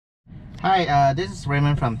Hi, this is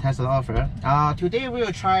Raymond from Tesla Offer. Today we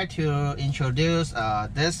will try to introduce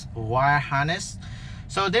this wire harness.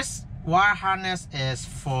 So this wire harness is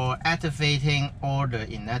for activating all the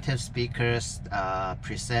inactive speakers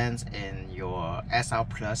present in your SR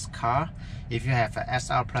Plus car. If you have an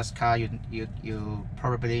SR Plus car, you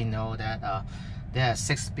probably know that there are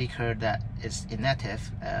 6 speakers that is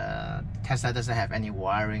inactive. Tesla doesn't have any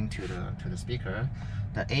wiring to the speaker.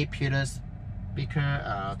 The A-pillar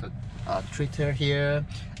speaker, the tweeter here,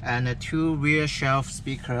 and the 2 rear shelf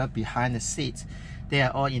speaker behind the seat, they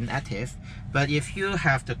are all inactive. But if you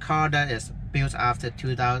have the car that is built after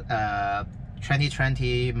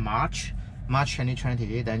 2020 March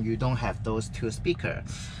 2020, then you don't have those 2 speakers.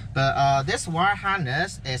 But this wire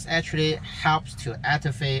harness is actually helps to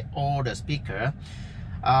activate all the speaker,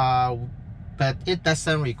 but it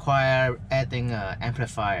doesn't require adding an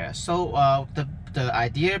amplifier. So the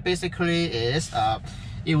idea basically is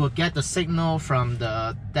it will get the signal from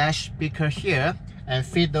the dash speaker here and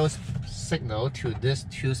feed those signal to this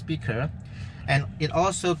 2 speaker, and it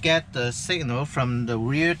also get the signal from the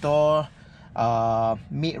rear door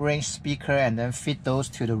mid-range speaker and then feed those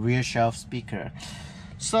to the rear shelf speaker.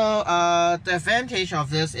 So the advantage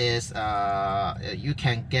of this is you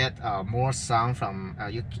can get more sound from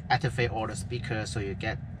you activate all the speakers, so you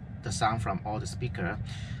get the sound from all the speaker.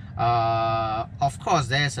 Of course,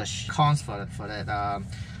 there's a cons for that.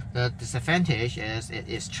 The disadvantage is it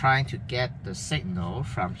is trying to get the signal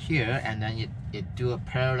from here and then it do a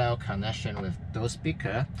parallel connection with those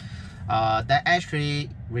speakers. That actually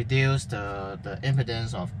reduce the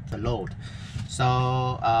impedance of the load.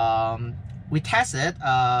 So we test it.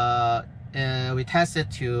 We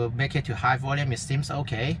tested to make it to high volume. It seems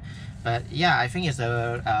okay, but yeah, I think it's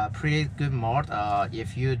a pretty good mod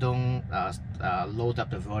if you don't load up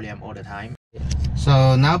the volume all the time.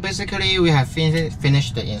 So now basically we have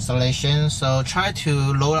finished the installation. So try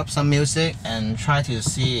to load up some music and try to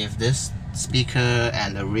see if this speaker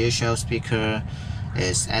and the rear shelf speaker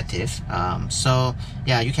is active. So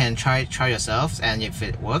yeah, you can try yourself, and if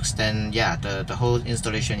it works, then yeah, the whole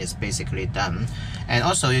installation is basically done. And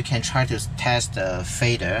also you can try to test the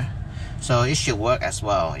fader, so it should work as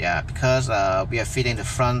well. Yeah, because we are feeding the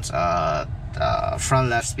front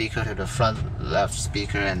left speaker to the front left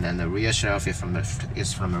speaker, and then the rear shelf is from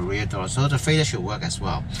the rear door, so the fader should work as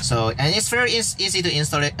well. So, and it's very easy to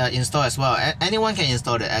install as well. Anyone can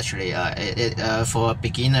install it actually. For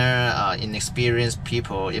beginner, inexperienced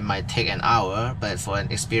people, it might take an hour, but for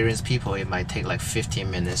an experienced people, it might take like 15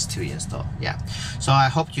 minutes to install. Yeah. So I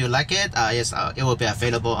hope you like it. Yes, it will be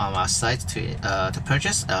available on our site to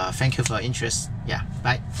purchase. Thank you for your interest. Yeah.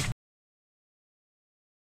 Bye.